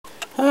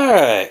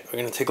Alright, we're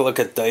going to take a look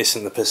at Dice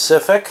in the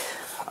Pacific.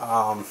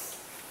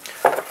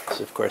 This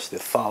is, of course, the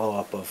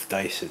follow-up of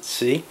Dice at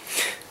Sea.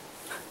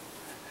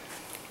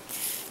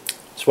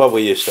 It's what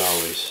we used to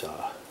always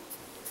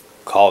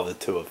call the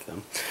two of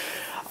them.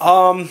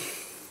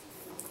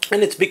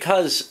 And it's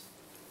because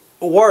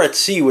War at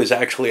Sea was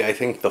actually, I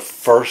think, the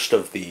first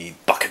of the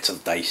buckets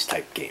of dice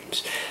type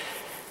games.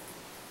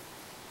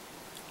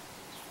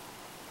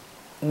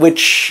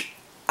 Which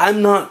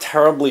I'm not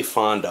terribly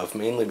fond of,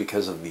 mainly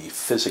because of the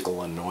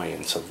physical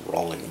annoyance of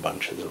rolling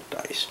bunches of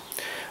dice.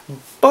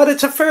 But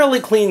it's a fairly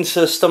clean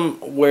system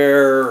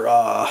where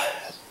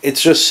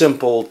it's just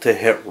simple to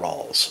hit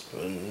rolls.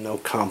 No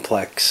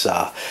complex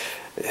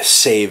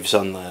saves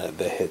on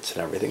the hits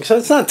and everything. So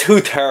it's not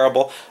too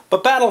terrible,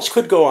 but battles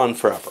could go on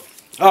forever.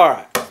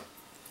 Alright,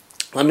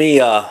 let me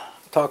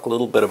talk a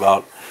little bit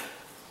about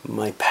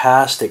my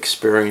past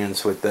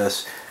experience with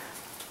this.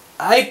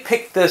 I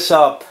picked this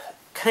up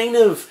kind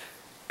of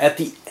at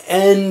the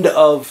end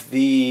of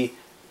the,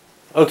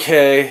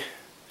 okay,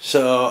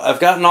 so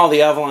I've gotten all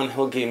the Avalon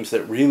Hill games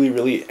that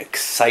really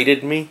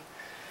excited me.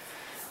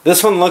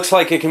 This one looks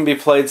like it can be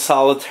played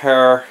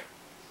solitaire.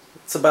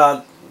 It's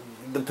about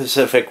the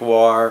Pacific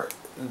War.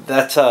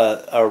 That's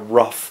a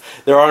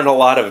rough, there aren't a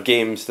lot of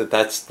games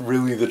that's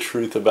really the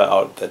truth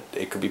about, that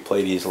it could be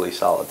played easily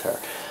solitaire.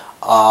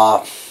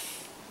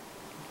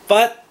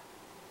 But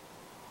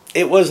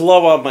it was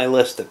low on my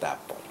list at that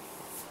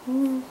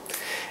point.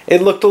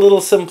 It looked a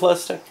little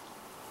simplistic.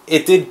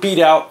 It did beat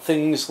out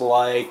things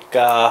like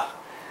Afrika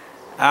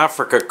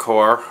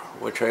Korps,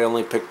 which I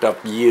only picked up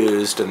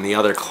used, and the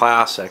other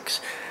classics,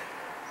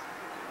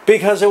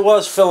 because it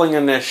was filling a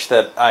niche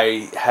that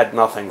I had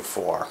nothing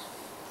for,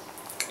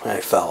 I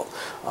felt.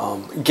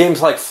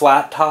 Games like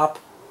Flat Top,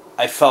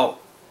 I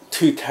felt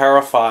too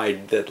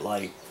terrified that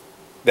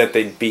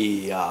they'd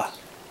be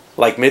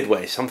like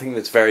Midway, something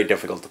that's very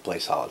difficult to play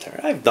solitaire.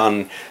 I've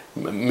done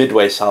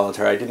Midway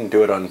solitaire. I didn't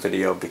do it on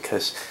video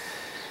because,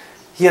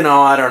 you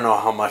know, I don't know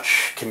how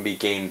much can be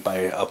gained by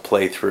a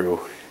playthrough,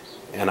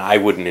 and I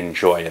wouldn't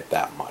enjoy it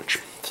that much.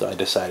 So I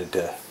decided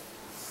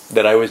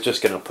that I was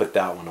just going to put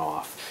that one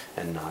off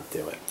and not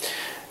do it.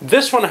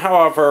 This one,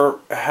 however,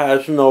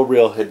 has no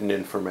real hidden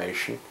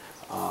information.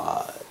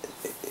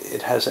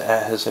 It has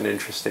an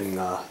interesting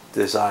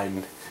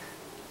design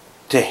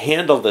to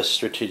handle this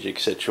strategic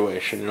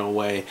situation in a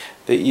way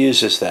that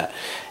uses that.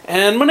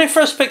 And when I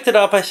first picked it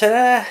up, I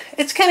said,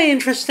 it's kind of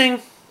interesting,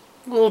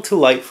 a little too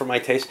light for my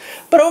taste.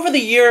 But over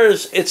the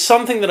years, it's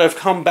something that I've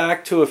come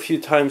back to a few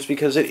times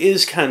because it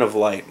is kind of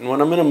light. And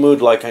when I'm in a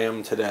mood like I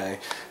am today,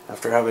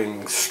 after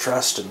having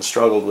stressed and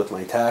struggled with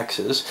my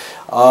taxes,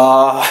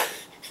 yeah,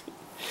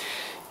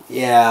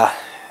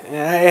 I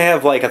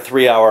have like a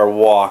 3-hour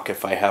walk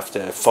if I have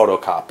to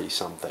photocopy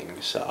something,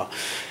 so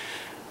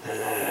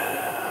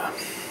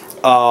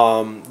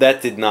that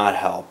did not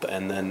help,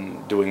 and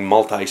then doing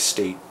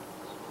multi-state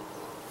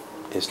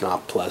is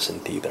not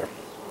pleasant either.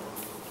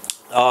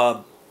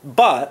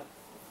 But,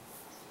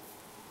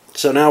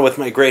 so now with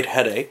my great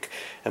headache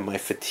and my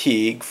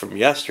fatigue from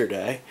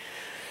yesterday,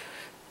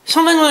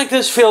 something like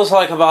this feels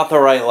like about the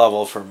right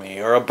level for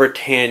me, or a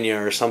Britannia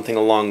or something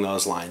along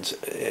those lines.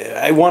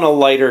 I want a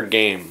lighter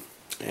game,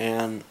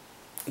 and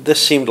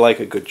this seemed like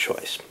a good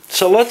choice.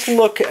 So let's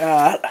look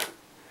at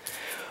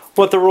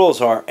what the rules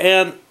are.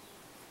 And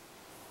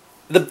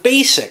the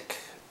basic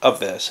of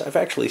this, I've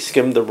actually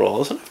skimmed the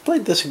rules, and I've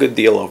played this a good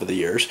deal over the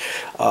years.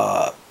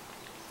 The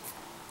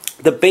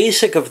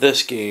basic of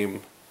this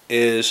game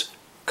is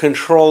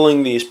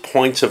controlling these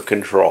points of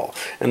control,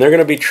 and they're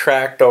going to be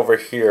tracked over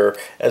here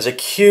as a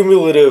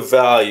cumulative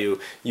value.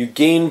 You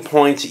gain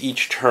points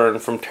each turn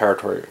from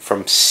territory,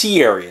 from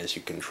sea areas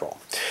you control.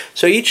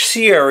 So each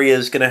sea area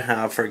is going to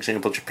have, for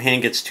example, Japan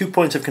gets 2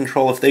 points of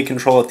control. If they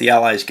control it, the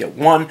Allies get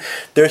 1.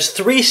 There's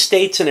 3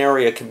 states an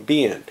area can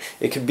be in.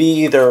 It can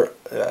be either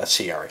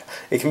sea area.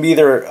 It can be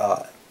either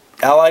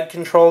Allied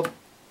controlled,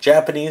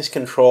 Japanese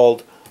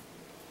controlled,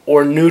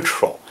 or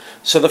neutral.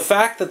 So the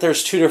fact that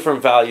there's 2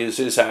 different values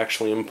is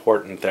actually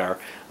important there.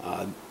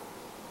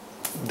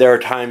 There are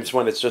times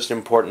when it's just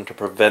important to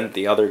prevent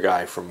the other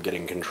guy from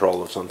getting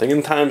control of something,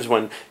 and times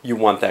when you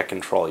want that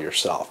control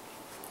yourself.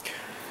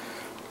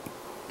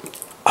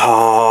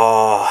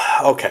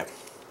 Okay.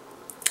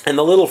 And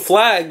the little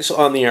flags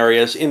on the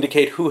areas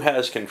indicate who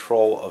has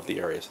control of the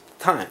areas at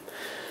the time.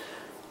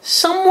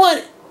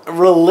 Somewhat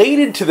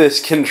related to this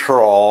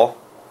control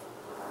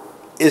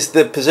is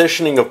the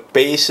positioning of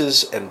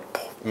bases and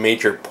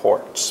major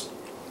ports.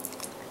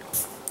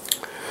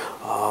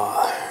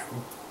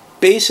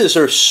 Bases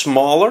are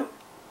smaller,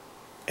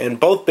 and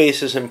both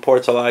bases and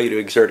ports allow you to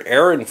exert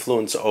air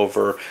influence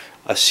over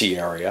a sea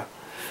area,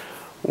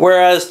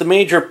 whereas the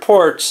major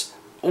ports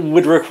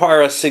would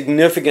require a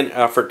significant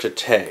effort to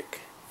take.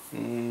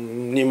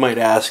 You might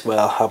ask,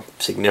 well, how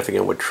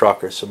significant would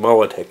Truk or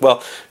Samoa take?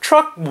 Well,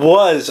 Truk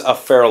was a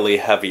fairly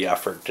heavy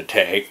effort to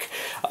take.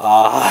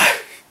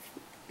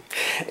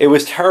 It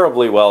was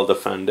terribly well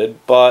defended,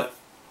 but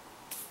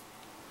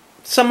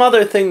some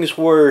other things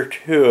were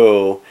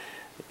too.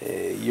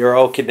 Your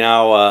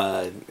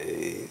Okinawa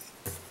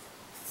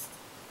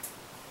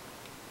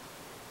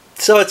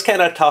So it's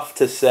kind of tough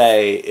to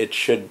say it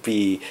should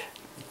be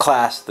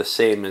classed the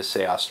same as,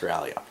 say,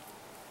 Australia.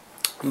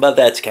 But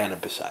that's kind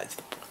of besides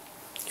the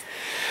point.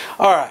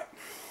 All right.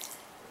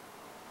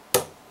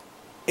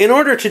 In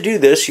order to do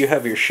this, you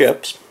have your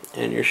ships,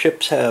 and your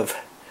ships have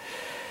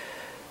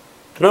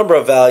a number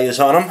of values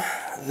on them.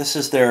 This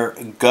is their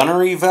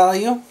gunnery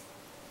value.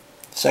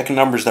 Second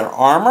number is their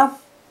armor.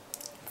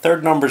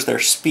 Third number is their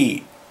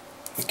speed.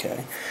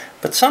 Okay.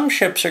 But some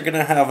ships are going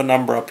to have a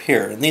number up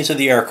here, and these are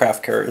the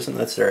aircraft carriers, and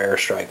that's their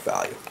airstrike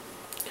value.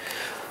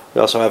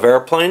 We also have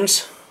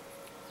airplanes,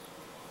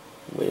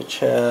 which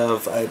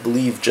have, I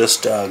believe,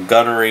 just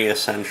gunnery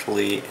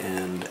essentially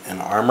and an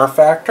armor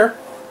factor.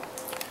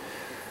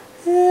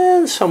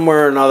 And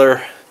somewhere or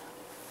another,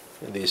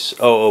 these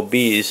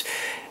OOBs,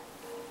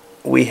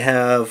 we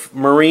have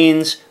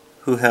Marines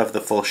who have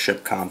the full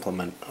ship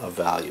complement of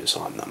values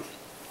on them.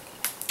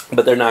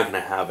 But they're not going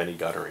to have any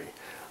gunnery,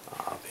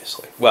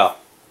 obviously. Well,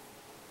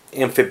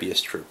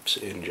 amphibious troops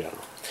in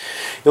general.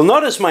 You'll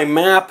notice my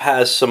map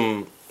has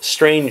some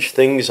strange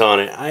things on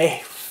it.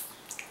 I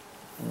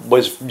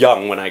was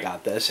young when I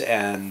got this,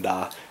 and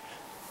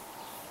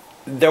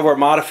there were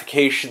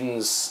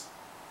modifications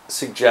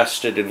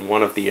suggested in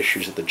one of the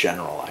issues of the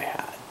General I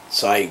had.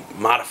 So I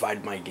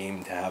modified my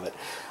game to have it.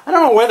 I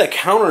don't know where the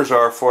counters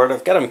are for it.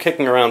 I've got them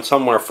kicking around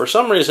somewhere. For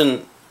some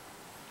reason,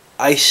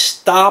 I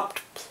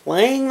stopped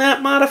playing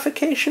that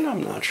modification.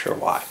 I'm not sure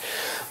why.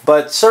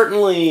 But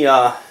certainly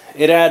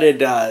it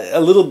added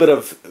a little bit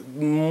of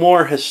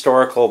more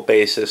historical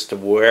basis to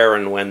where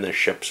and when the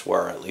ships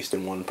were, at least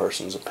in one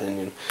person's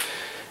opinion.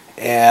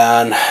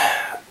 And,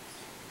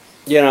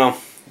 you know,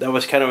 that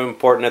was kind of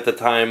important at the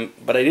time,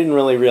 but I didn't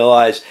really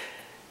realize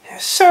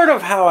sort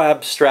of how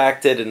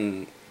abstracted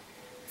and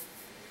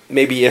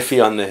maybe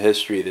iffy on the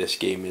history of this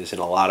game is in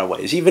a lot of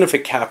ways, even if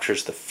it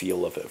captures the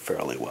feel of it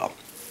fairly well.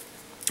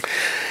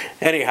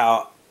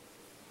 Anyhow,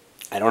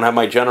 I don't have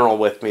my General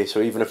with me,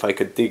 so even if I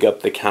could dig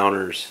up the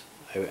counters,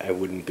 I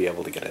wouldn't be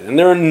able to get it. And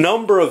there are a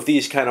number of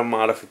these kind of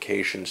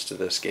modifications to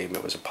this game.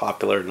 It was a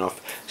popular enough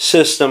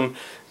system,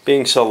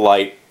 being so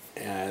light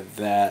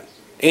that,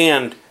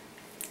 and,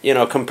 you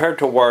know, compared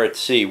to War at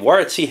Sea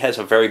has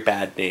a very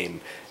bad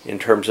name in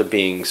terms of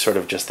being sort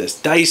of just this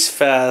dice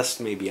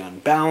fest, maybe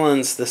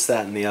unbalanced, this,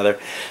 that, and the other.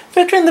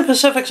 Victory in the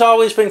Pacific's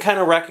always been kind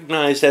of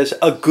recognized as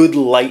a good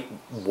light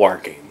war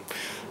game.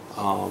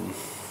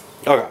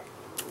 Okay.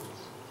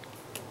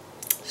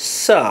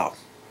 So,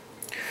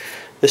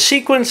 the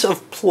sequence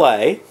of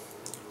play,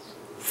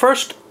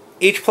 first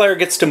each player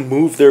gets to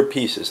move their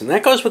pieces, and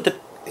that goes with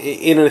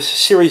in a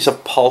series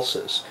of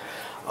pulses.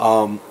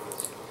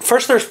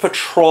 First there's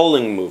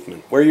patrolling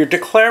movement, where you're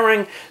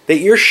declaring that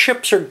your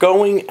ships are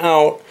going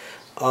out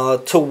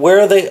to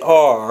where they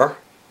are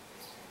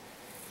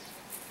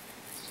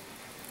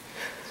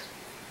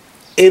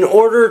in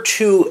order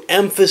to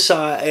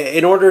emphasize,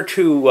 in order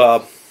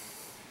to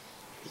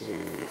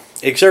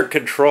exert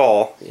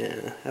control.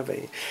 Yeah,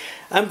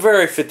 I'm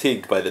very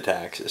fatigued by the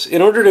taxes.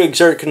 In order to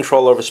exert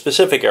control over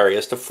specific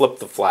areas, to flip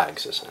the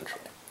flags,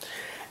 essentially.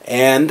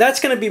 And that's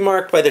going to be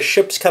marked by the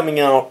ships coming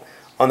out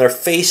on their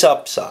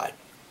face-up side.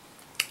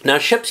 Now,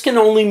 ships can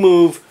only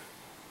move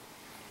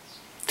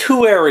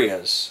 2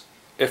 areas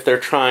if they're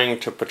trying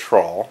to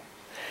patrol.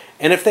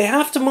 And if they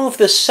have to move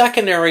the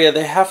second area,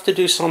 they have to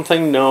do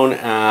something known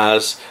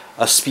as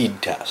a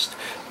speed test.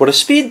 What a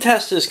speed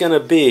test is going to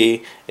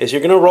be is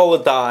you're going to roll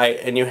a die,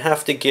 and you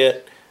have to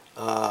get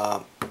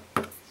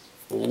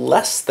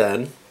less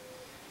than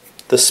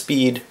the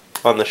speed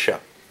on the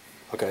ship.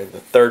 Okay, the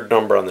third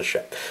number on the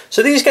ship.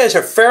 So these guys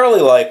are fairly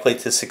likely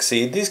to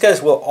succeed. These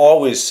guys will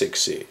always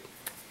succeed.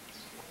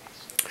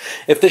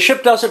 If the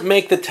ship doesn't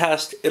make the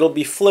test, it'll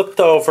be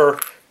flipped over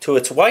to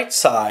its white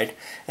side,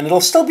 and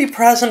it'll still be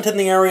present in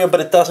the area,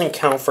 but it doesn't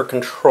count for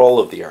control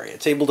of the area.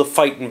 It's able to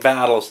fight in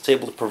battles, it's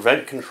able to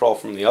prevent control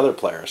from the other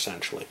player,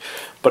 essentially,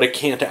 but it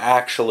can't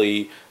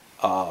actually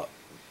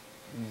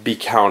be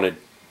counted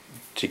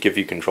to give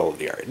you control of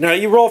the area. Now,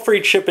 you roll for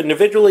each ship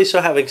individually,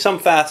 so having some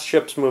fast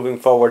ships moving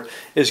forward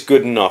is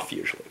good enough,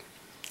 usually.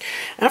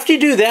 After you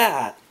do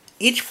that,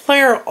 each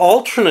player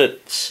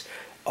alternates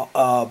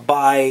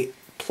by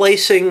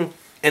placing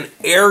an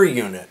air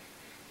unit.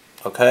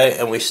 Okay,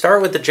 and we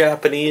start with the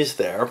Japanese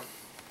there.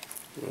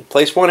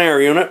 Place one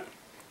air unit.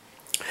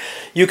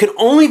 You can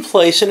only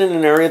place it in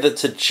an area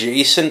that's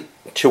adjacent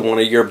to one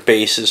of your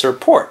bases or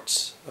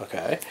ports.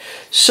 Okay,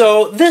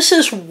 so this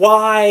is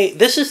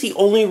the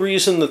only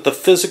reason that the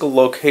physical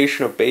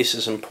location of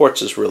bases and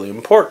ports is really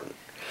important.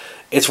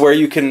 It's where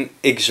you can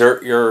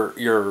exert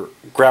your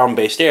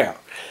ground-based air.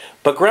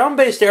 But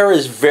ground-based air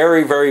is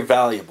very, very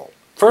valuable.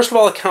 First of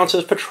all, it counts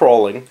as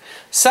patrolling.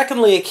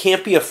 Secondly, it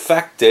can't be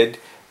affected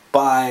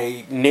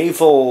by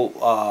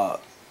naval,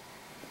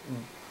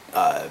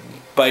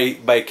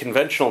 by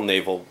conventional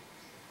naval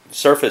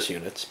surface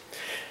units.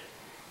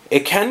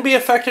 It can be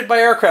affected by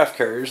aircraft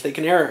carriers. They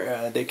can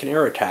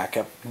air attack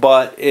it,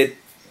 but it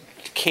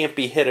can't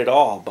be hit at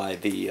all by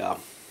the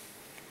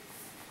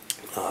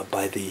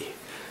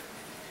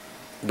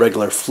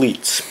regular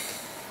fleets.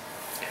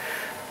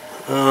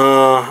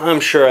 I'm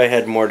sure I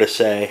had more to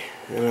say,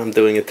 and I'm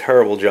doing a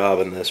terrible job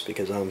in this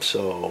because I'm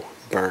so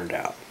burned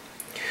out.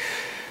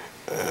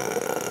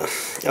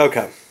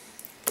 Okay.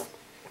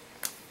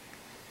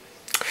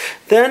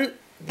 Then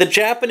the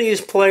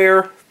Japanese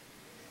player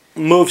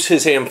moves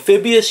his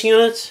amphibious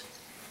units,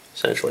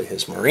 essentially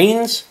his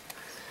Marines,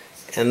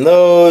 and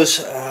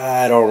those,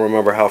 I don't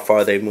remember how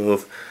far they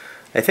move.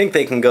 I think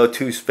they can go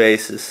 2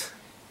 spaces.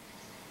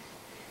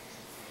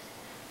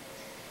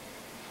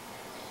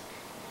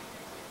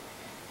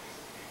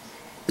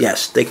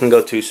 Yes, they can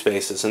go 2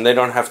 spaces, and they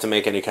don't have to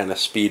make any kind of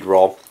speed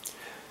roll.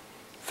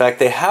 In fact,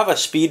 they have a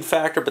speed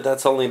factor, but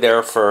that's only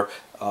there for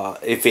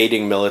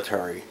evading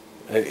military,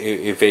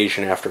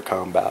 evasion after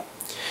combat.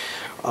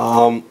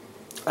 And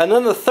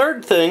then the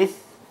third thing,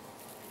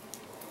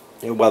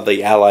 well,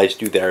 the Allies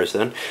do theirs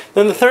then.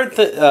 Then the third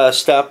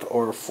step,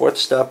 or fourth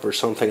step, or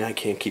something, I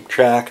can't keep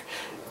track,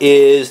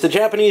 is the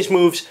Japanese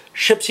moves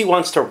ships he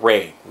wants to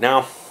raid.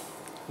 Now,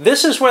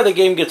 this is where the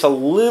game gets a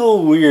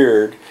little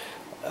weird.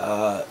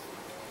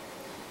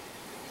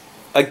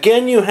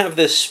 Again, you have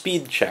this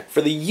speed check.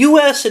 For the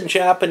US and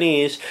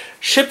Japanese,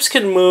 ships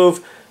can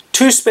move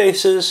 2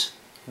 spaces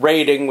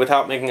raiding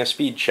without making a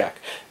speed check.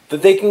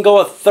 But they can go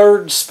a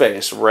 3rd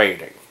space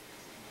raiding.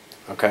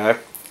 Okay?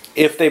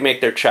 If they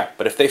make their check.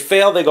 But if they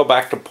fail, they go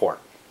back to port.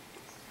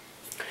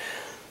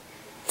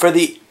 For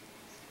the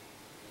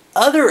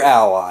other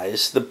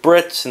allies, the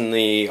Brits and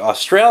the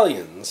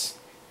Australians,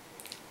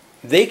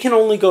 they can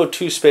only go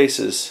 2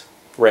 spaces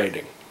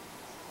raiding.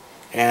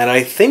 And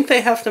I think they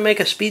have to make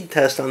a speed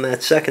test on that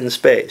 2nd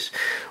space.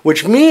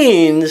 Which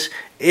means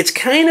it's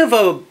kind of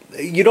a...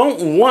 You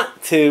don't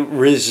want to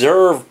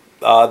reserve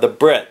the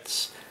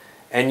Brits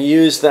and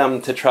use them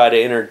to try to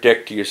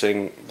interdict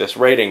using this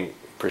raiding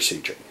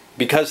procedure.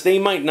 Because they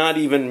might not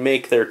even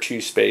make their 2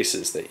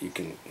 spaces that you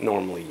can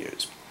normally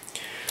use.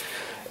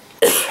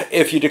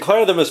 If you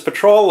declare them as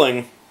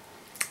patrolling,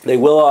 they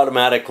will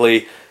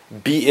automatically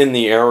be in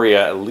the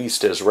area at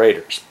least as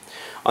raiders.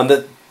 On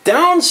the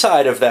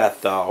downside of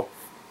that, though,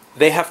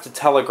 they have to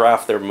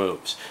telegraph their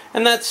moves.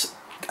 And that's,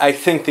 I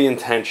think, the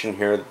intention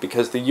here,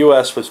 because the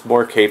US was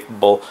more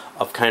capable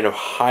of kind of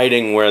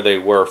hiding where they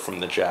were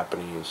from the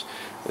Japanese.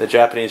 The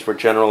Japanese were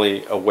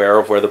generally aware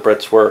of where the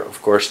Brits were.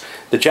 Of course,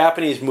 the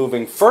Japanese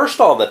moving first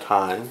all the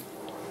time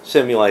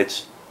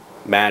simulates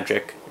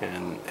magic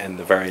and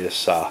the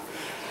various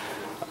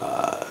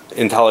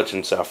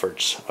intelligence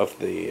efforts of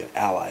the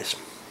Allies.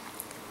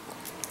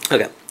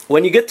 Okay,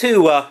 when you get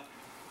to...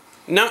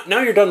 Now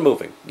you're done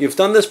moving. You've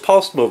done this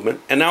pulse movement,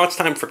 and now it's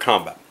time for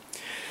combat.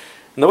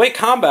 And the way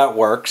combat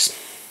works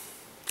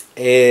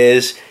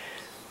is,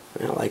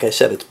 well, like I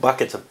said, it's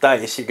buckets of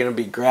dice. You're going to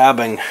be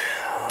grabbing...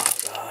 Oh,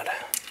 God.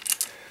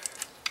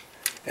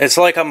 It's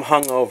like I'm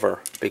hungover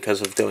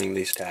because of doing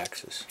these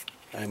taxes.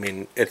 I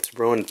mean, it's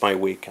ruined my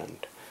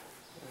weekend.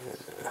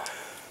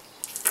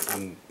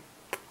 I'm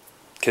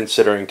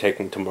considering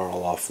taking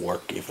tomorrow off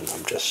work even.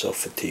 I'm just so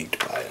fatigued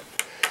by it.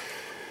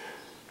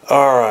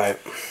 All right.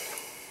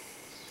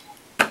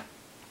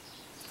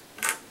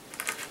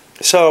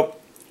 So,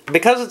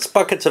 because it's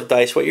buckets of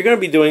dice, what you're going to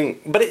be doing,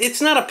 but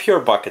it's not a pure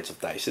buckets of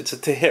dice, it's a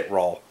to-hit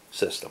roll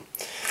system.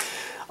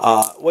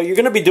 What you're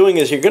going to be doing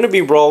is you're going to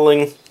be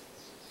rolling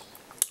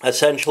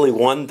essentially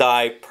 1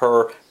 die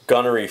per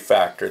gunnery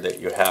factor that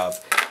you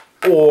have,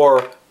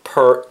 or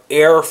per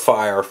air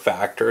fire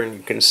factor, and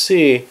you can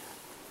see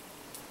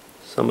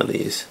some of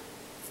these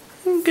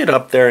get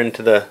up there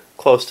into the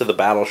close to the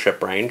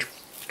battleship range.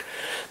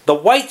 The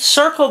white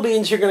circle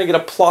means you're going to get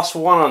a +1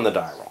 on the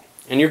die roll.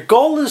 And your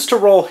goal is to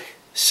roll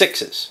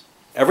 6s.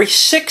 Every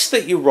 6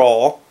 that you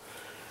roll,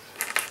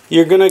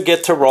 you're going to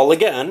get to roll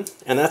again,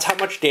 and that's how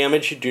much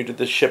damage you do to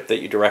the ship that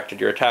you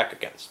directed your attack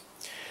against.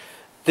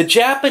 The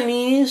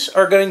Japanese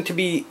are going to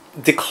be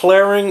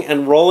declaring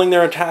and rolling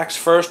their attacks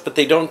first, but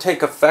they don't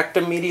take effect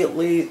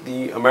immediately.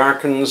 The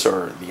Americans,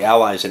 or the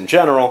Allies in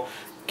general,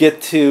 get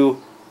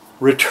to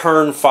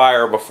return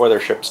fire before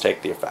their ships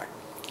take the effect.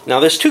 Now,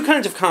 there's 2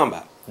 kinds of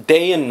combat: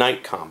 day and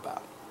night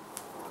combat.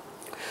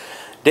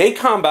 Day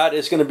combat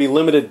is going to be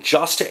limited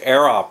just to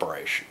air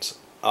operations.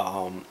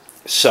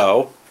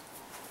 So,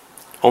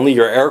 only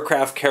your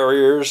aircraft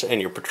carriers and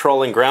your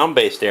patrolling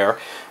ground-based air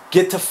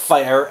get to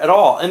fire at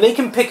all. And they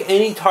can pick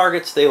any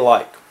targets they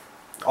like.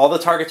 All the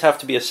targets have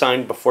to be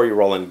assigned before you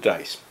roll any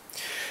dice.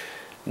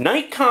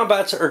 Night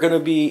combats are going to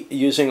be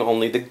using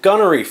only the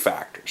gunnery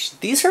factors.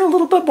 These are a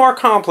little bit more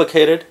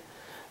complicated.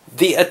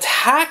 The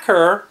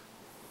attacker,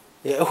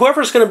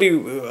 whoever's going to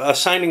be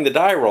assigning the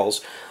die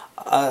rolls,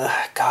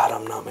 God,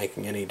 I'm not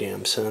making any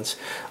damn sense,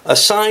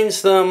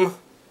 assigns them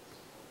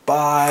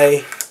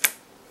by...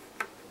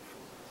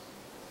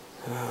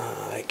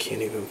 I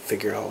can't even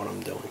figure out what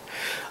I'm doing.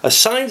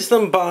 Assigns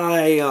them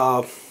by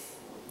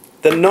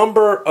the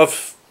number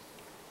of...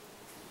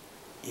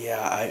 Yeah,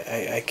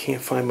 I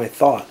can't find my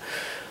thought.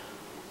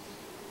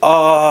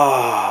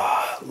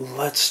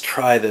 Let's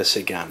try this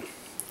again.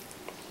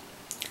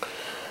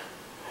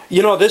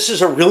 You know, this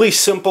is a really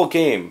simple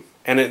game.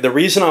 And the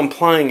reason I'm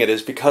playing it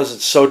is because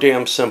it's so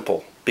damn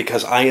simple.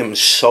 because I am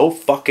so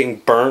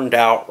fucking burned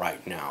out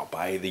right now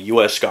by the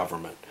U.S.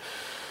 government.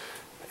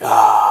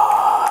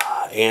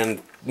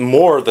 And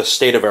more the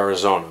state of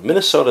Arizona.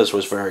 Minnesota's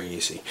was very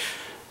easy.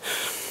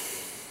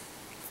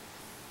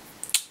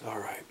 All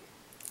right.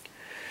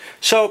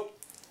 So,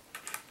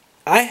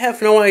 I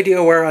have no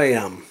idea where I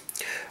am.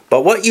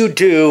 But what you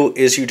do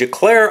is you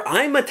declare,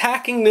 I'm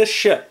attacking this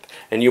ship.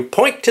 And you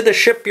point to the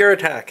ship you're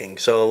attacking.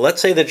 So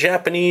let's say the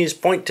Japanese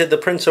point to the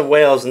Prince of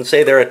Wales and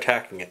say they're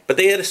attacking it. But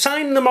they had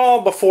assigned them all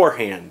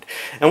beforehand.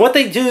 And what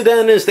they do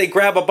then is they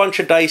grab a bunch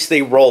of dice,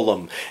 they roll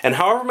them. And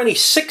however many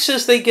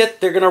 6s they get,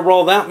 they're going to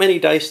roll that many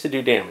dice to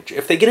do damage.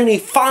 If they get any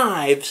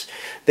 5s,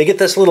 they get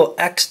this little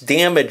X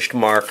damaged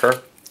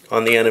marker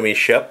on the enemy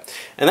ship,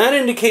 and that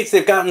indicates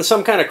they've gotten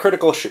some kind of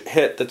critical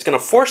hit that's going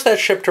to force that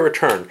ship to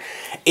return.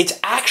 It's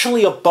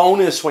actually a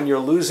bonus when you're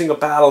losing a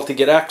battle to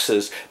get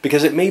X's,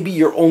 because it may be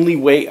your only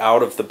way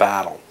out of the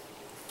battle.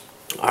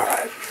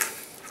 Alright.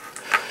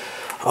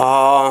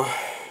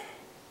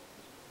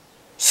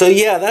 So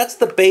yeah, that's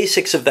the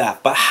basics of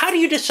that. But how do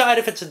you decide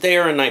if it's a day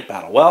or a night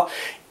battle? Well,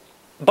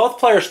 both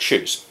players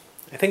choose.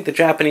 I think the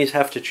Japanese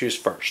have to choose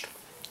first.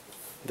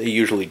 They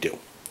usually do.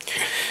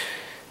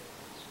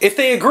 If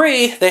they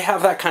agree, they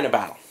have that kind of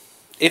battle.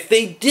 If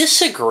they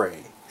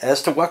disagree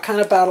as to what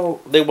kind of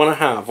battle they want to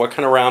have, what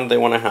kind of round they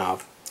want to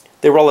have,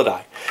 they roll a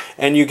die.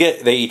 And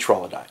they each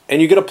roll a die. And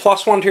you get a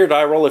 +1 to your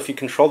die roll if you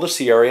control the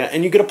sea area,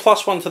 and you get a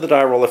 +1 to the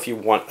die roll if you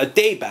want a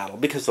day battle,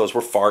 because those were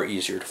far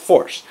easier to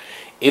force.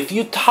 If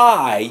you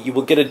tie, you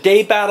will get a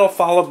day battle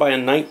followed by a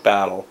night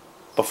battle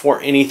before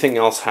anything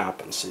else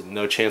happens.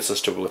 No chances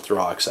to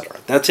withdraw,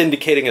 etc. That's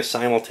indicating a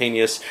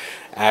simultaneous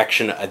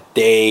action, a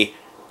day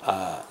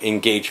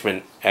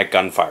engagement at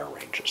gunfire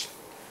ranges.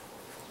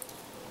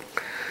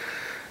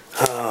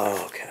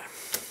 Okay.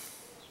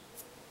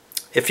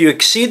 If you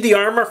exceed the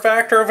armor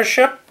factor of a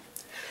ship,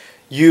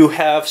 you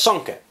have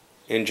sunk it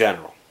in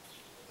general.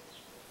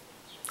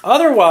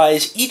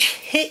 Otherwise, each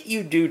hit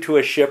you do to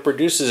a ship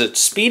reduces its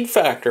speed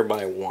factor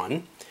by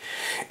 1.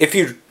 If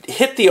you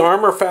hit the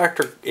armor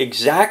factor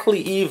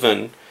exactly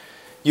even,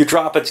 you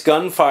drop its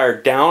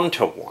gunfire down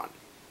to 1.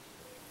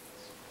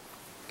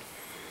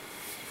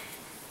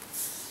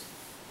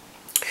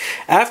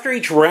 After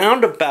each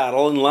round of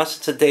battle, unless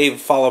it's a day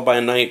followed by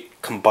a night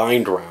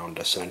combined round,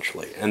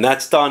 essentially. And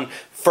that's done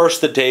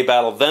first the day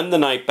battle, then the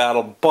night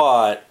battle,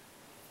 but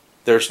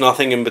there's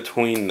nothing in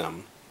between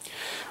them.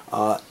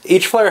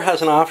 Each player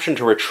has an option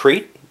to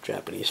retreat,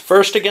 Japanese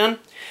first again.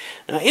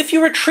 Now, if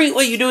you retreat,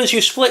 what you do is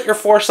you split your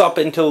force up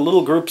into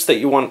little groups that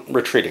you want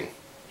retreating.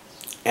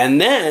 And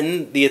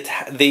then the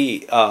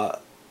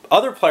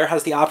other player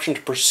has the option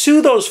to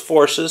pursue those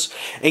forces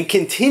and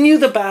continue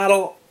the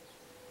battle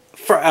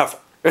forever.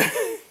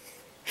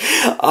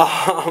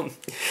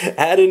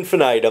 Ad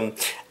infinitum,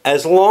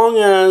 as long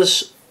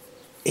as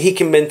he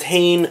can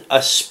maintain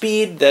a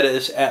speed that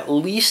is at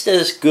least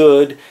as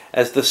good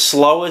as the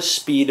slowest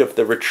speed of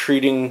the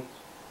retreating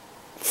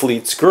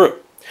fleet's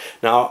group.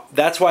 Now,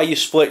 that's why you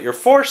split your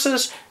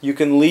forces. You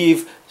can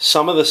leave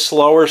some of the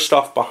slower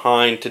stuff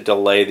behind to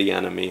delay the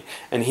enemy,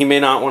 and he may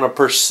not want to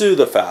pursue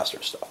the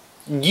faster stuff.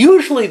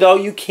 Usually, though,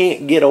 you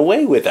can't get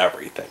away with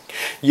everything.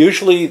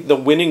 Usually, the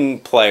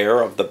winning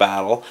player of the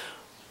battle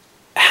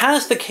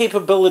has the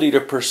capability to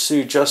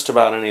pursue just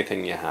about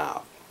anything you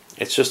have.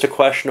 It's just a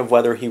question of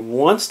whether he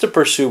wants to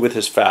pursue with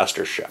his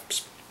faster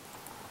ships.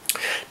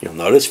 You'll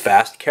notice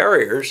fast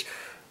carriers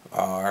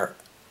are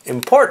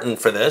important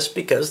for this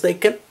because they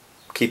can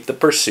keep the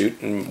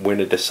pursuit and win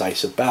a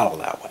decisive battle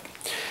that way.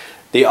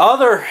 The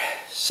other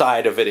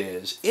side of it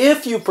is,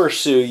 if you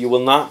pursue, you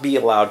will not be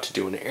allowed to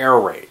do an air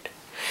raid.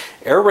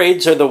 Air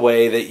raids are the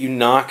way that you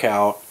knock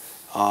out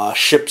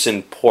ships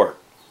in port.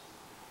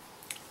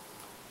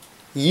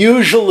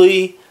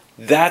 Usually,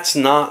 that's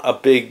not a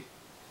big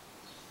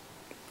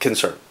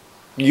concern.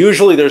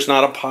 Usually, there's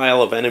not a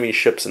pile of enemy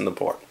ships in the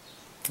port.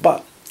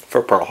 But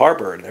for Pearl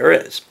Harbor, there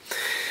is.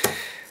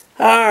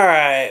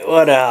 Alright,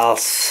 what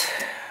else?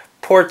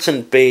 Ports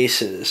and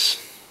bases.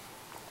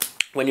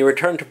 When you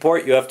return to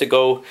port, you have to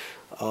go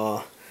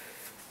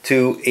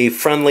to a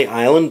friendly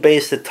island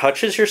base that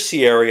touches your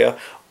sea area,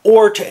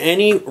 or to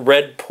any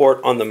red port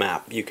on the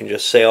map. You can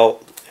just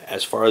sail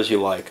as far as you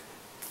like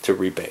to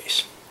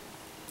rebase.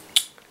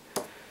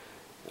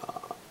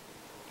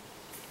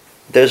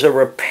 There's a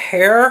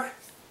repair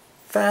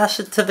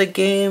facet to the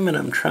game, and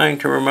I'm trying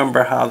to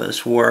remember how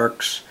this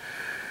works.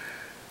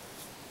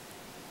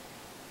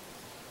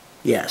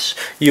 Yes,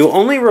 you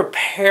only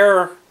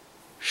repair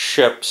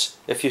ships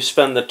if you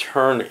spend the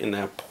turn in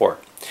that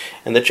port.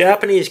 And the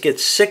Japanese get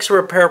 6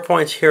 repair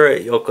points here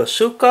at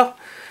Yokosuka.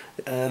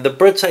 The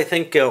Brits, I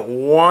think, get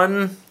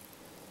 1.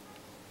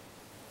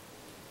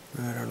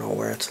 I don't know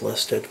where it's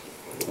listed.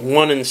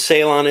 1 in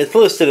Ceylon. It's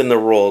listed in the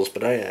rules,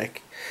 but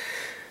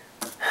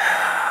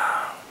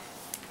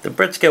the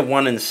Brits get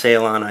 1 in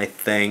Ceylon, I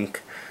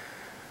think.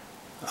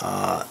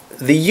 The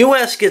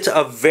U.S. gets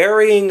a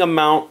varying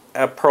amount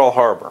at Pearl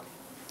Harbor.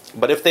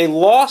 But if they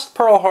lost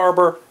Pearl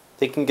Harbor,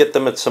 they can get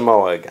them at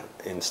Samoa again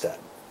instead.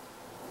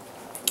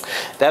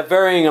 That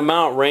varying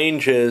amount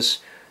ranges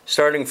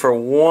starting for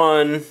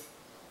 1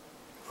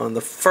 on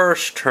the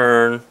first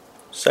turn.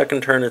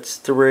 Second turn it's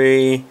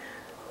 3.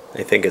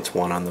 I think it's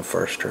 1 on the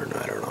first turn,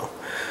 I don't know.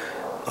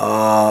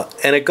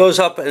 And it goes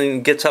up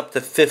and gets up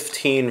to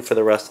 15 for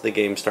the rest of the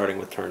game, starting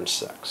with turn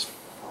 6.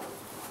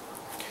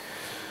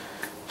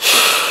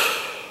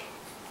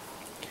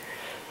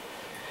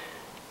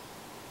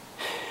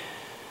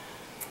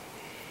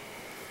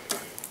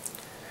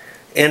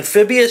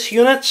 Amphibious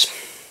units,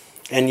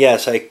 and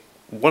yes, I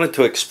wanted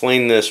to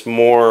explain this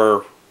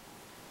more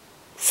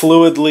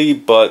fluidly,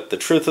 but the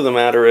truth of the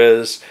matter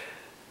is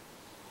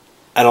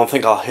I don't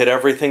think I'll hit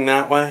everything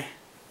that way.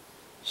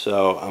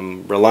 So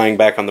I'm relying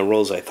back on the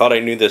rules. I thought I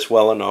knew this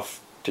well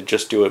enough to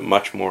just do it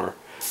much more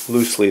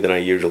loosely than I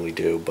usually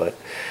do, but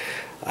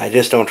I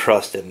just don't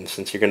trust it. And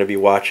since you're going to be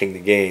watching the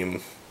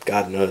game,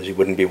 God knows you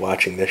wouldn't be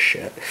watching this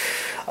shit.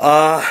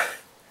 Alright,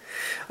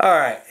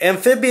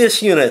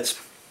 amphibious units.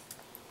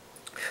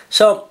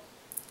 So,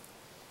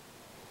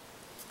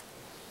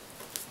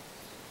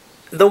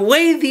 the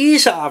way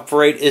these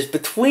operate is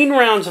between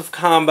rounds of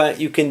combat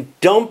you can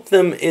dump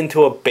them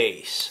into a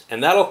base,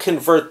 and that'll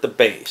convert the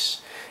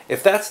base.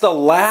 If that's the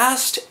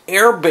last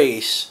air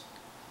base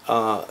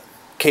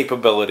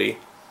capability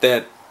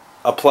that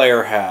a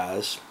player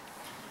has,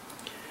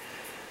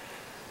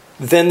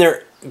 then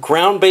their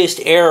ground-based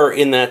air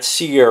in that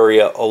sea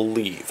area will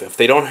leave. If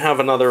they don't have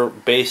another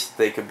base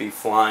they could be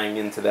flying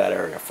into that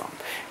area from.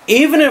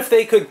 Even if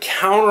they could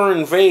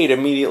counter-invade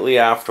immediately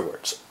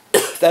afterwards.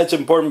 That's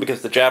important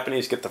because the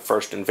Japanese get the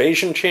first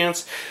invasion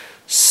chance.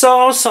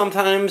 So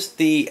sometimes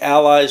the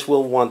Allies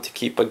will want to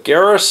keep a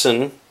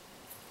garrison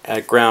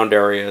at ground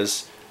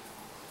areas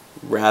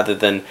rather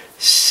than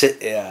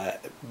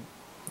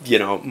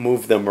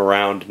move them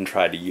around and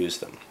try to use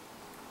them.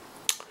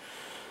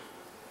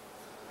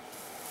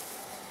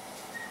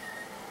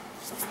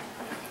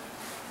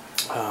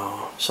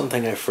 Oh,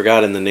 something I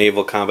forgot in the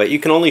naval combat. You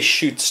can only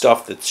shoot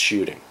stuff that's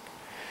shooting,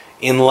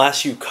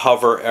 unless you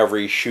cover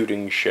every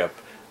shooting ship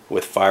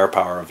with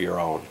firepower of your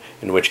own,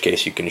 in which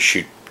case you can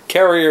shoot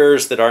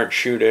carriers that aren't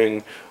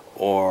shooting,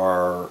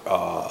 or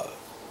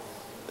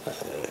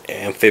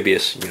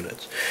amphibious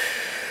units.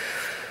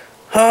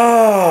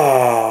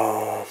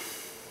 Oh.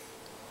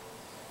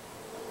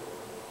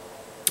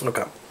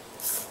 Okay.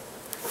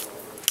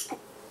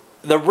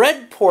 The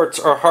red ports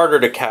are harder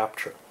to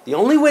capture. The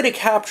only way to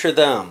capture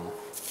them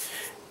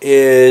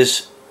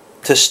is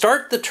to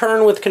start the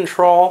turn with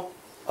control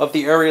of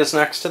the areas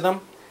next to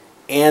them,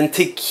 and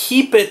to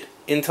keep it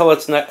until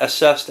it's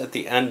assessed at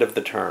the end of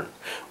the turn.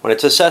 When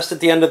it's assessed at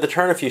the end of the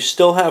turn, if you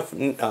still have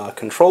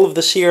control of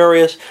the sea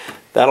areas,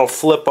 that'll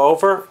flip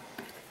over,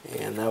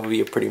 and that would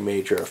be a pretty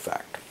major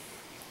effect.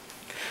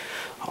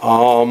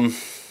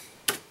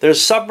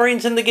 There's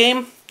submarines in the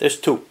game. There's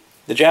 2.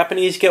 The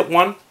Japanese get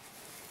 1,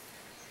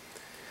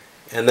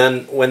 and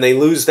then when they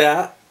lose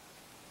that,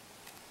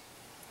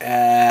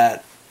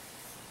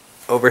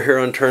 over here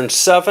on turn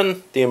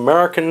 7, the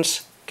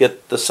Americans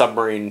get the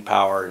submarine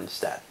power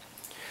instead.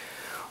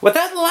 What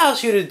that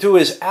allows you to do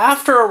is,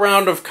 after a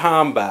round of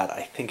combat,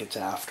 I think it's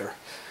after,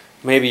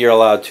 maybe you're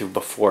allowed to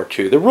before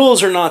too. The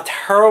rules are not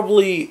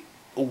terribly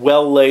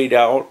well laid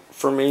out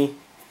for me.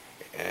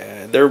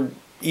 They're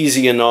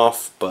easy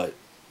enough, but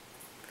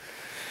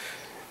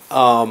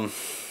that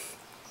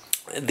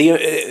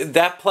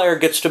player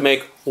gets to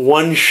make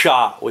 1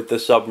 shot with the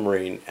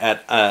submarine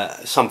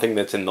at something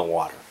that's in the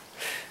water.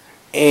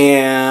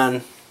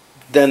 And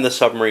then the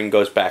submarine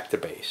goes back to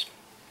base.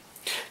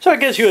 So it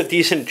gives you a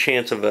decent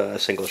chance of a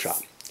single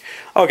shot.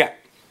 Okay.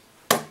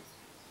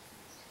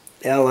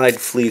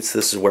 Allied fleets,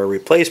 this is where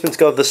replacements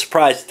go. The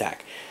surprise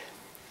attack.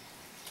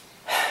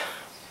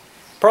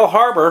 Pearl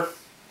Harbor,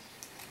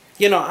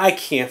 you know, I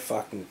can't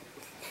fucking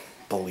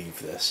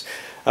believe this.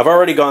 I've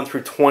already gone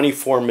through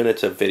 24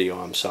 minutes of video.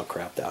 I'm so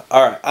crapped out.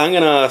 Alright, I'm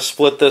going to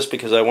split this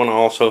because I want to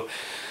also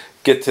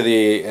get to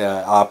the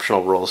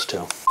optional rules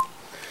too.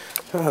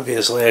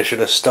 Obviously, I should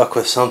have stuck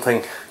with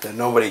something that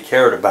nobody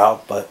cared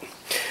about, but...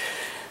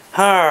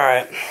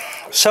 Alright,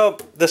 so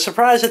the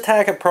surprise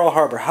attack at Pearl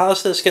Harbor,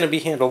 how's this going to be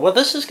handled? Well,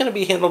 this is going to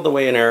be handled the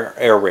way an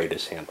air raid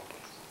is handled.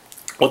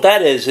 What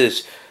that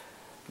is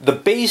the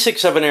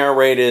basics of an air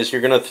raid is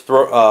you're going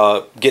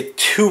to get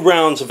 2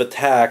 rounds of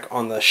attack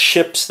on the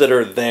ships that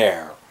are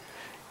there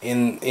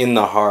in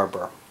the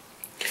harbor.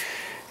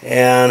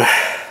 And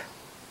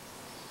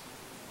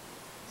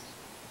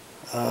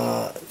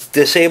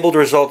disabled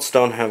results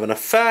don't have an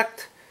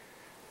effect.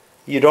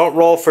 You don't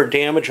roll for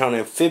damage on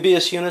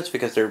amphibious units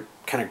because they're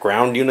kind of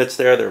ground units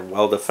there. They're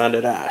well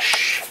defended. I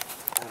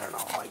don't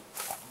know. My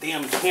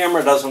damn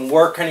camera doesn't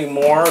work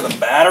anymore, the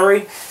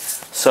battery.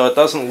 So it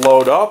doesn't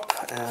load up,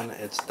 and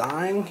it's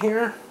dying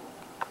here.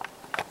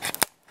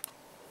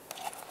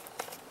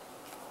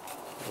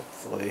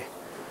 Hopefully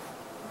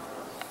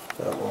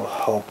that will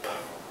help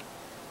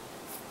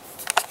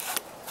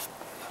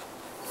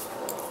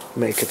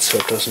make it so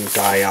it doesn't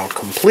die out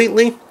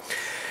completely.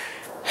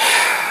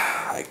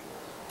 I'm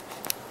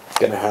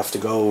gonna have to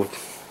go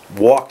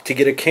walk to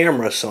get a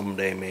camera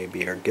someday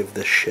maybe, or give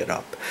this shit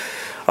up.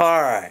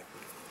 Alright.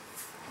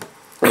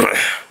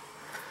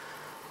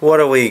 What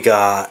do we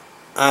got?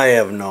 I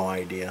have no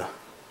idea.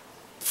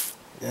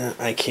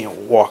 I can't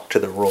walk to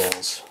the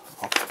rolls.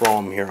 I'll throw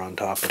them here on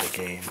top of the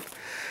game.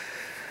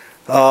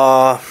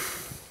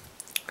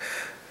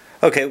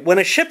 Okay, when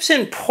a ship's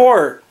in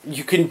port,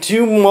 you can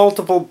do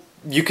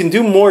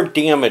more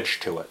damage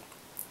to it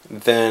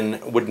than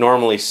would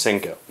normally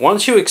sink it.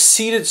 Once you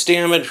exceed its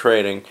damage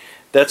rating,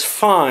 that's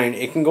fine.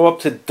 It can go up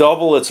to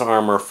double its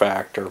armor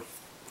factor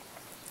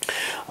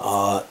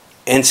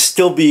and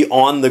still be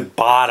on the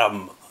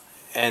bottom.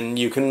 And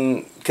you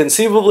can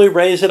conceivably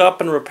raise it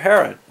up and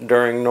repair it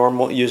during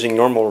using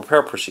normal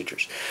repair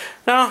procedures.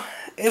 Now,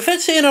 if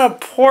it's in a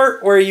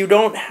port where you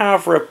don't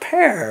have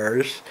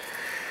repairs,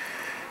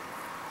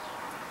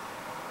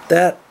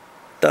 that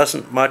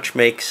doesn't much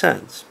make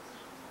sense.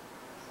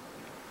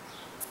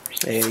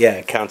 Yeah,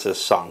 it counts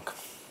as sunk.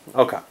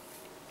 Okay.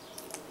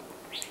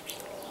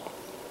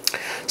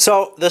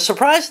 So the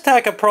surprise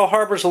attack at Pearl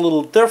Harbor is a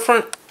little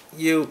different.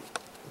 The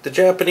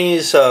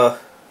Japanese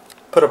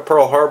put a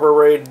Pearl Harbor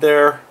raid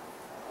there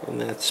in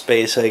that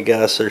space, I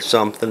guess, or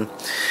something.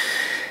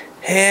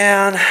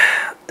 And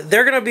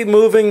they're going to be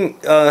moving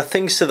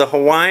things to the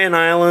Hawaiian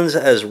Islands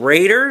as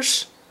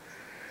raiders.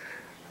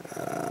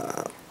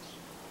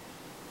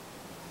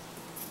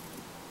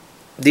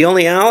 The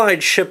only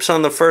Allied ships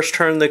on the first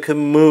turn that can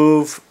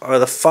move are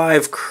the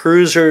 5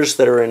 cruisers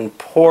that are in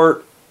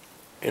port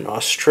in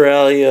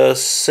Australia,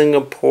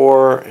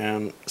 Singapore,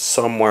 and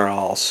somewhere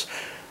else,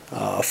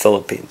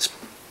 Philippines.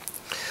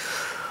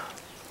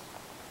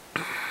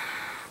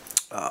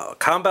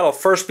 Combat will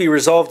first be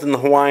resolved in the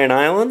Hawaiian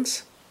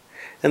Islands,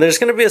 and there's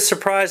going to be a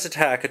surprise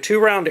attack, a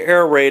 2-round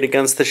air raid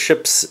against the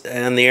ships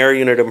and the air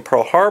unit in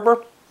Pearl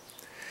Harbor.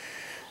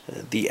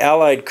 The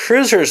Allied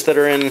cruisers that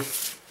are in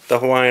the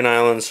Hawaiian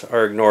Islands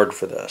are ignored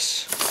for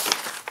this.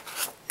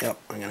 Yep,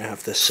 I'm going to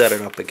have to set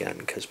it up again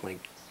because my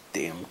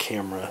damn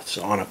camera is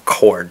on a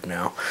cord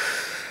now.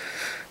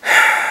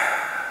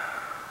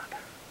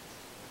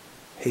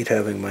 Hate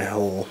having my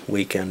whole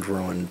weekend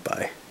ruined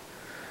by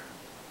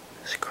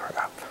this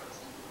crap.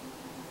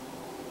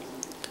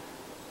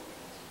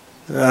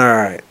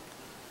 Alright.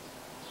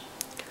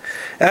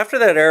 After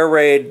that air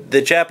raid,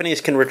 the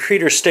Japanese can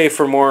retreat or stay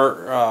for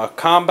more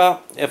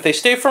combat. If they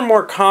stay for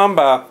more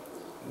combat,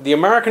 the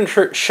American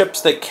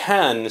ships that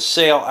can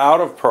sail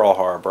out of Pearl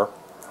Harbor.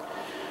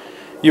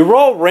 You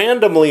roll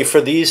randomly for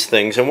these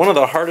things, and one of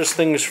the hardest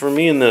things for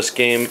me in this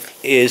game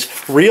is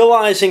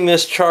realizing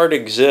this chart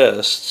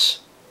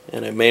exists,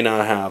 and it may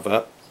not have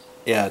it.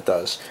 Yeah, it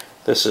does.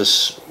 This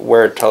is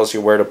where it tells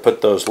you where to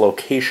put those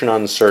location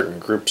uncertain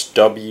groups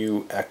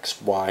W, X,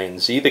 Y,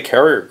 and Z, the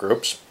carrier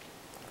groups.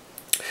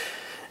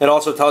 It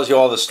also tells you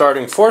all the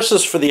starting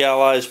forces for the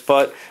Allies,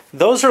 but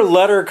those are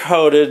letter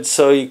coded,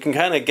 so you can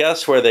kind of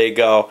guess where they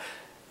go.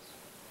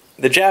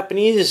 The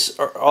Japanese,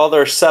 all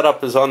their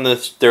setup is on their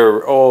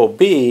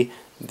OOB.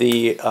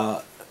 The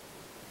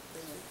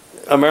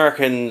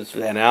Americans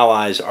and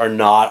Allies are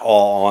not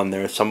all on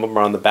there. Some of them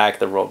are on the back of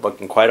the rule book,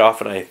 and quite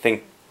often I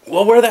think,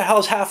 well, where the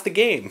hell's half the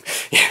game?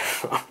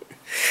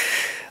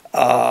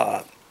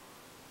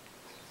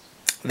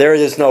 There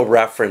is no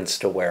reference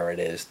to where it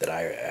is that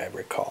I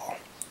recall.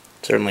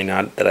 Certainly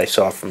not that I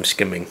saw from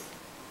skimming.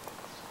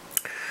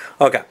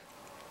 Okay.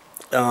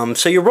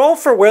 So you roll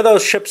for where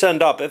those ships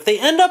end up. If they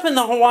end up in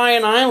the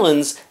Hawaiian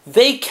Islands,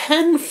 they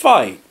can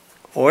fight.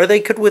 Or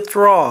they could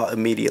withdraw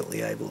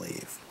immediately, I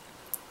believe.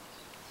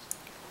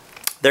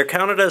 They're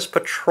counted as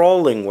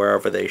patrolling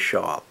wherever they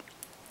show up.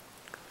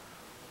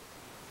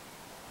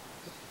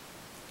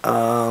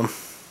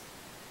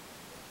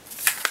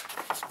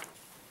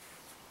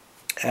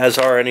 As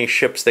are any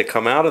ships that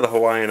come out of the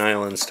Hawaiian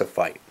Islands to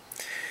fight.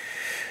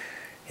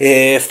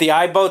 If the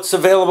I-boat's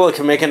available, it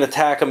can make an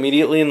attack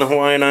immediately in the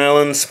Hawaiian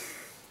Islands.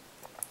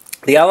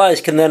 The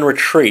Allies can then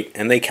retreat,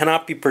 and they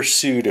cannot be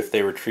pursued if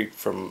they retreat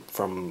from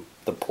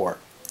the port.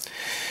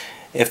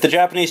 If the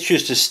Japanese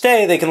choose to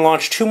stay, they can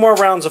launch 2 more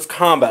rounds of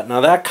combat. Now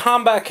that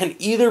combat can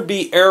either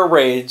be air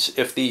raids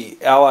if the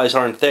Allies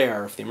aren't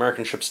there, if the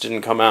American ships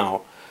didn't come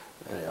out,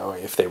 or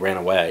if they ran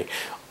away,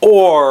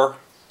 or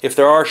if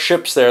there are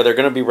ships there, they're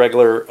going to be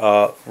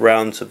regular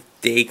rounds of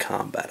day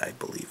combat, I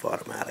believe,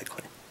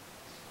 automatically.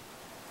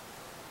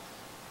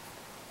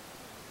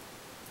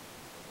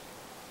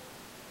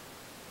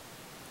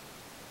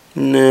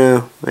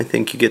 No, I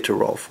think you get to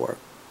roll for it.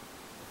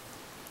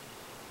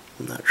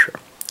 I'm not sure.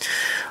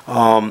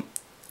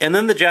 And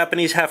then the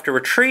Japanese have to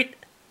retreat,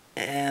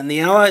 and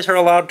the Allies are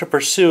allowed to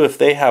pursue if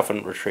they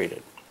haven't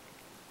retreated.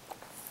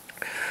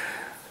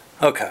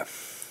 Okay.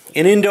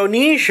 In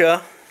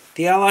Indonesia,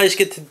 the Allies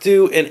get to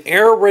do an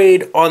air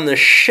raid on the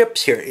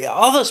ships here. Yeah,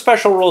 all the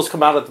special rules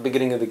come out at the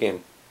beginning of the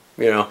game.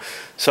 You know,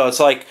 so it's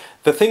like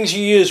the things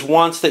you use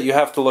once that you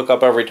have to look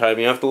up every time.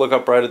 You have to look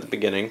up right at the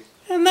beginning.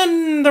 And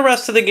then the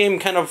rest of the game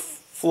kind of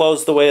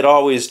flows the way it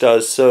always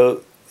does.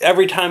 So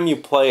every time you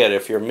play it,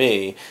 if you're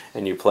me,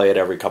 and you play it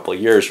every couple of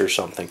years or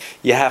something,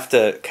 you have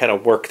to kind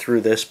of work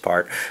through this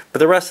part. But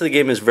the rest of the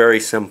game is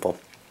very simple.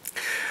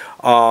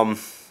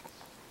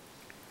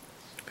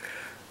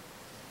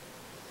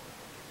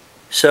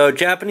 So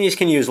Japanese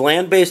can use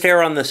land-based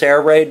air on this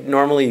air raid.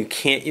 Normally you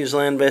can't use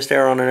land-based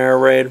air on an air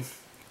raid,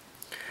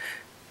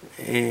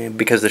 and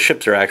because the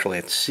ships are actually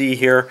at sea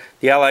here.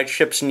 The Allied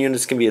ships and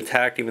units can be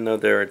attacked even though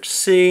they're at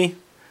sea.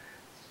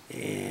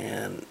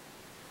 And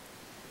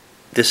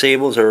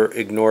disables are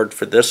ignored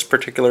for this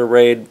particular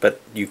raid,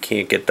 but you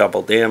can't get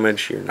double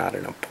damage. You're not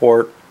in a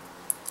port.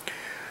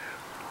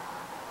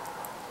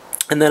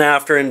 And then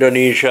after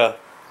Indonesia,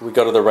 we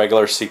go to the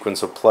regular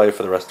sequence of play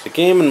for the rest of the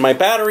game, and my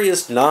battery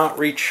is not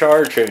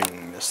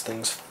recharging. This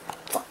thing's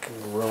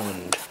fucking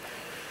ruined.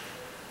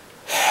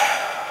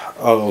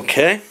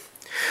 Okay.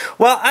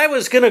 Well, I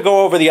was going to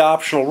go over the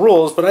optional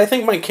rules, but I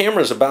think my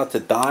camera's about to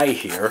die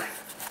here.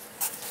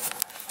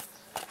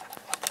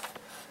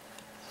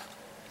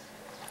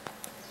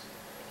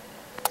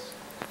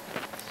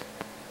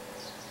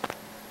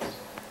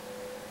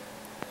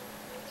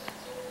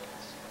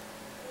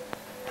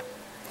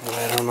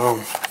 I don't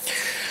know.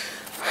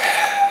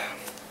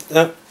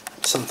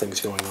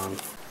 Something's going on.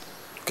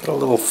 Got a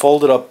little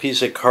folded up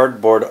piece of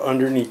cardboard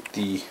underneath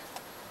the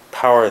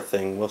power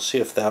thing. We'll see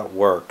if that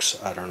works.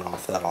 I don't know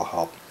if that'll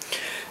help.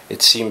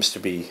 It seems to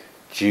be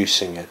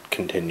juicing it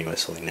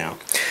continuously now.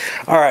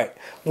 Alright,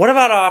 what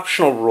about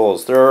optional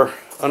rules? There are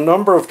a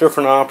number of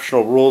different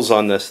optional rules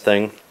on this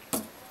thing.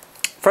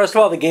 First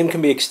of all, the game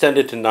can be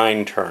extended to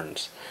 9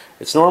 turns.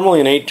 It's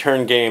normally an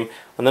 8-turn game.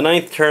 On the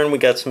 9th turn, we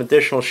got some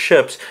additional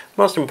ships.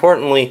 Most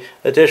importantly,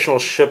 additional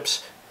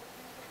ships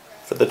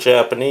for the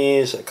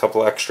Japanese, a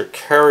couple extra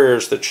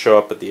carriers that show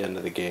up at the end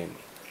of the game.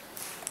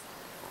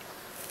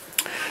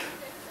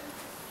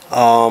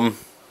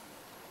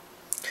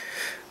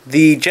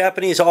 The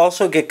Japanese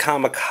also get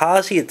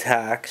kamikaze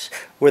attacks,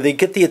 where they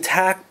get the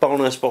attack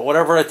bonus, but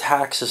whatever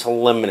attacks is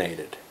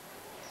eliminated.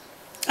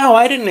 Oh,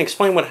 I didn't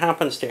explain what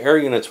happens to air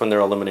units when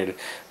they're eliminated.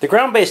 The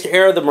ground-based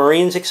air, the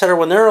Marines, etc.,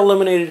 when they're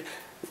eliminated,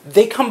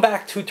 they come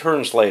back 2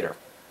 turns later.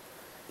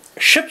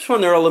 Ships, when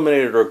they're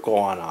eliminated, are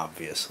gone,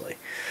 obviously.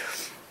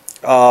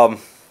 I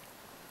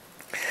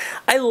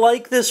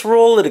like this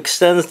rule. It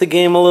extends the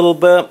game a little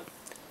bit.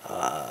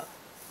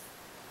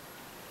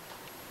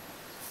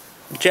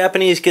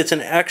 Japanese gets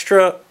an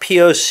extra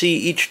POC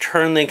each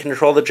turn they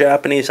control the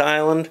Japanese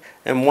island,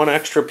 and 1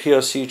 extra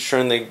POC each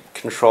turn they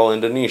control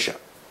Indonesia.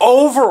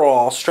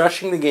 Overall,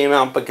 stretching the game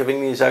out but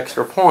giving these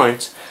extra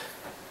points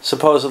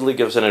supposedly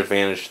gives an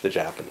advantage to the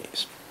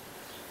Japanese.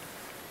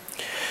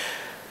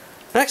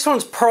 Next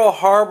one's Pearl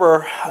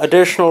Harbor.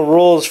 Additional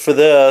rules for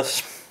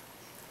this.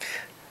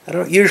 I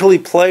don't usually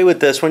play with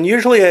this one.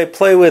 Usually I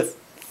play with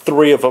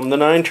 3 of them. The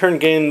 9-turn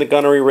game, the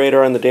gunnery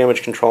radar, and the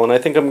damage control. And I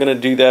think I'm going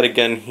to do that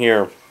again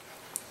here.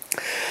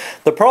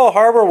 The Pearl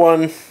Harbor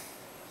one...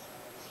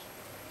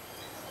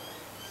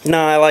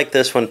 No, I like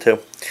this one too.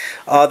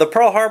 The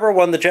Pearl Harbor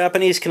one, the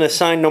Japanese can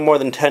assign no more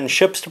than 10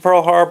 ships to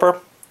Pearl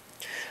Harbor.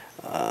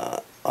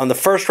 On the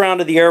first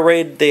round of the air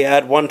raid, they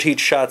add 1 to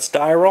each shot's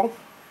die roll.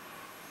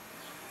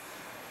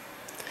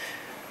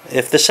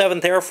 If the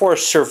 7th Air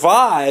Force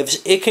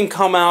survives, it can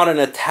come out and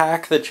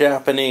attack the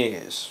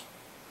Japanese.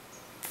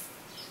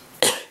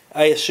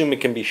 I assume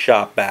it can be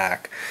shot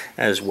back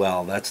as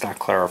well. That's not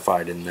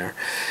clarified in there.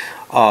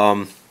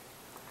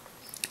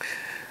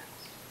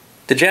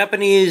 The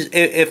Japanese,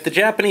 if the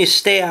Japanese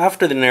stay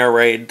after the air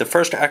raid, the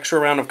first extra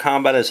round of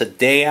combat is a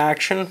day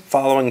action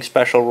following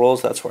special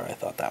rules. That's where I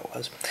thought that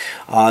was.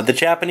 The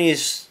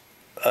Japanese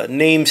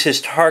names his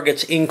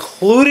targets,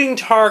 including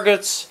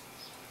targets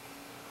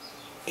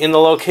in the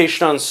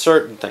location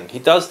uncertain thing. He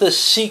does this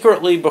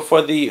secretly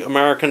before the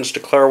Americans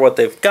declare what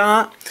they've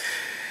got.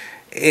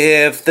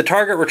 If the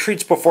target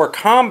retreats before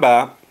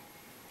combat,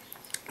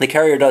 the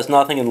carrier does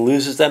nothing and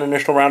loses that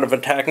initial round of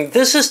attacking.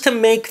 This is to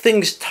make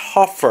things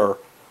tougher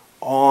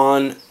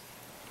on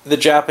the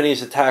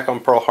Japanese attack on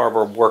Pearl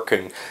Harbor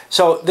working.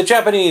 So the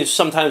Japanese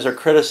sometimes are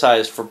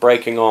criticized for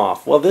breaking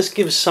off. Well, this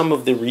gives some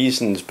of the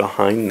reasons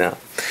behind that.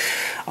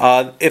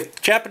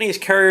 If Japanese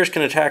carriers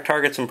can attack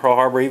targets in Pearl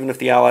Harbor, even if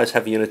the Allies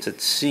have units at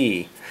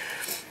sea.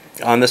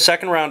 On the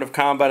second round of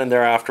combat and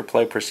thereafter,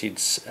 play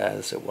proceeds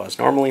as it was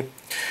normally.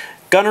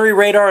 Gunnery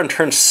radar on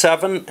turn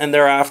 7 and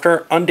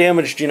thereafter,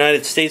 undamaged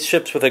United States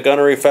ships with a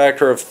gunnery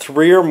factor of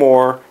 3 or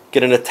more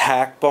get an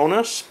attack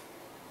bonus.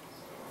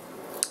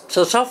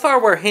 So far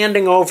we're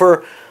handing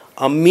over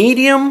a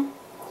medium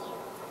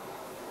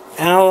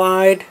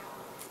Allied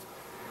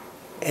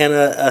and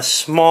a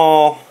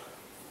small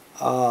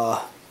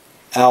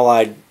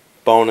Allied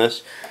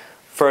bonus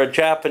for a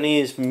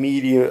Japanese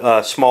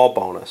medium small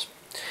bonus.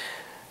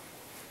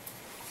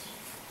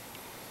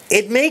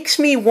 It makes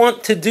me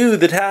want to do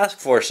the task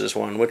forces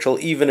one, which will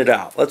even it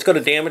out. Let's go to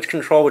damage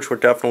control, which we're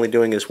definitely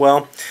doing as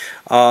well.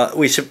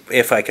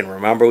 If I can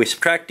remember, we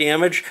subtract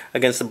damage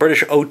against the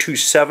British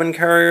O-27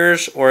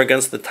 carriers or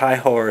against the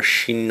Taiho or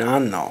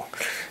Shinano.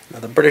 Now,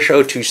 the British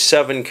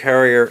O-27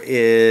 carrier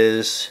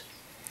is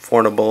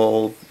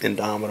formidable,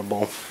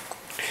 indomitable,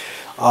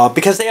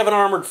 because they have an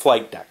armored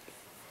flight deck.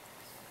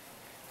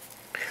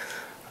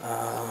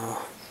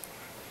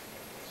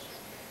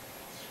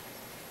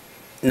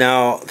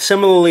 Now,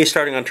 similarly,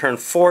 starting on turn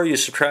 4, you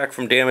subtract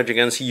from damage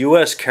against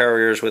U.S.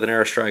 carriers with an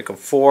airstrike of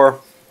 4.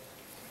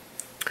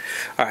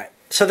 Alright,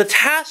 so the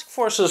Task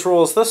Forces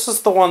rules, this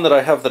is the one that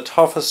I have the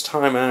toughest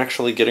time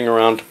actually getting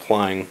around to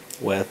playing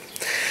with.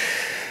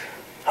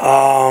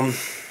 It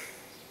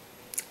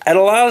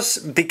allows,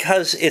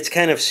 because it's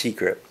kind of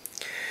secret.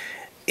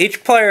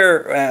 Each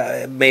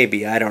player,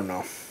 maybe, I don't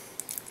know.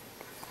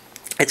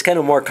 It's kind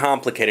of more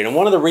complicated. And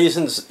one of the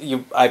reasons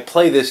I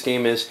play this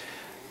game is,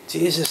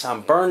 Jesus,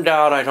 I'm burned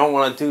out, I don't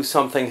want to do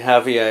something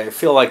heavy, I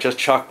feel like just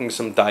chucking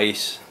some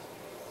dice.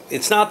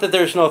 It's not that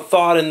there's no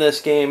thought in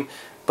this game,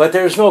 but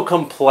there's no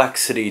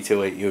complexity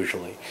to it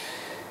usually.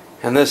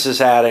 And this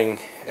is adding,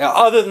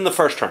 other than the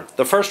first turn.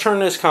 The first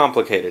turn is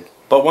complicated,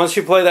 but once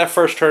you play that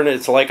first turn,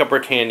 it's like a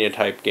Britannia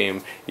type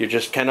game. You're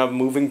just kind of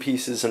moving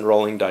pieces and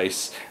rolling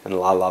dice, and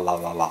la la la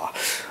la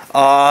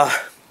la.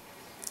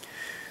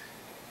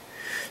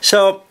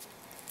 So,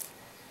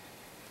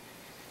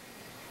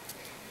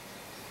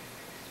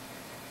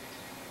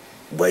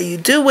 what you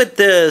do with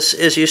this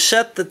is you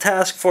set the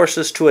task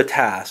forces to a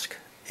task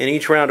in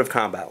each round of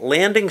combat.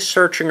 Landing,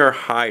 searching, or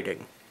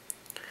hiding.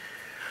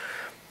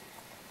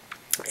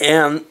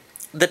 And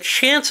the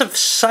chance of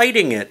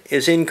sighting it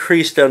is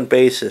increased on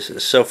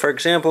bases. So, for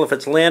example, if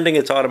it's landing,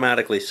 it's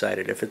automatically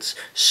sighted. If it's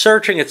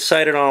searching, it's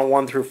sighted on a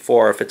 1 through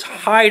 4. If it's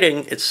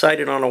hiding, it's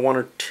sighted on a 1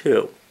 or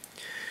 2.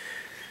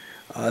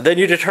 Then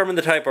you determine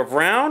the type of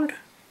round,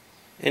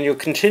 and you'll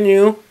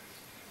continue.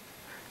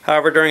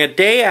 However, during a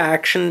day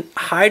action,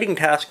 hiding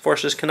task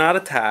forces cannot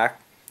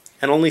attack,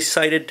 and only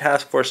sighted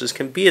task forces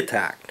can be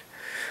attacked.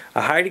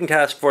 A hiding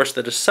task force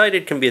that is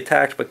sighted can be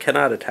attacked but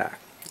cannot attack.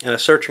 And a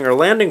searching or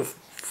landing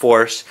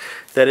force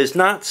that is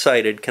not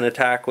sighted can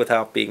attack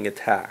without being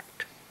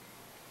attacked.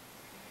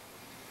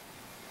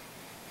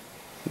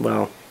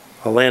 Well,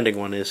 a landing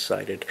one is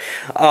sighted.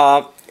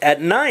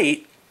 At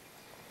night,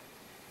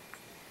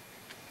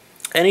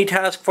 any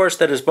task force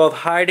that is both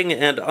hiding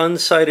and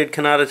unsighted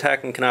cannot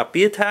attack and cannot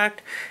be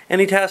attacked.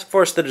 Any task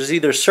force that is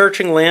either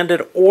searching,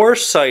 landed, or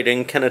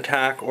sighting can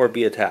attack or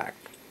be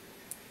attacked.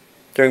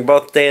 During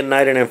both day and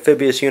night, an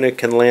amphibious unit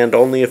can land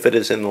only if it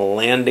is in the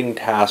landing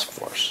task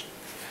force.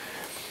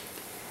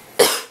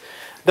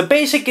 The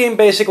basic game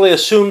basically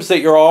assumes that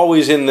you're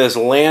always in this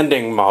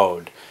landing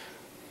mode.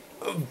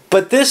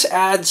 But this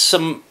adds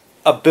some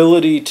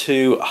ability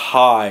to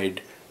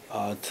hide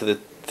to the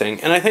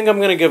thing. And I think I'm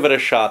going to give it a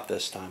shot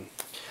this time.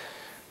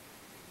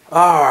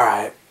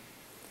 Alright.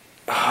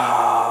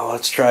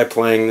 Let's try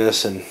playing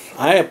this. And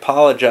I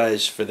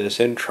apologize for this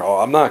intro.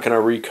 I'm not going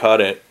to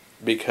recut it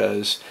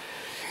because,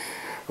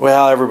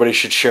 well, everybody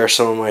should share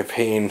some of my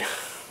pain.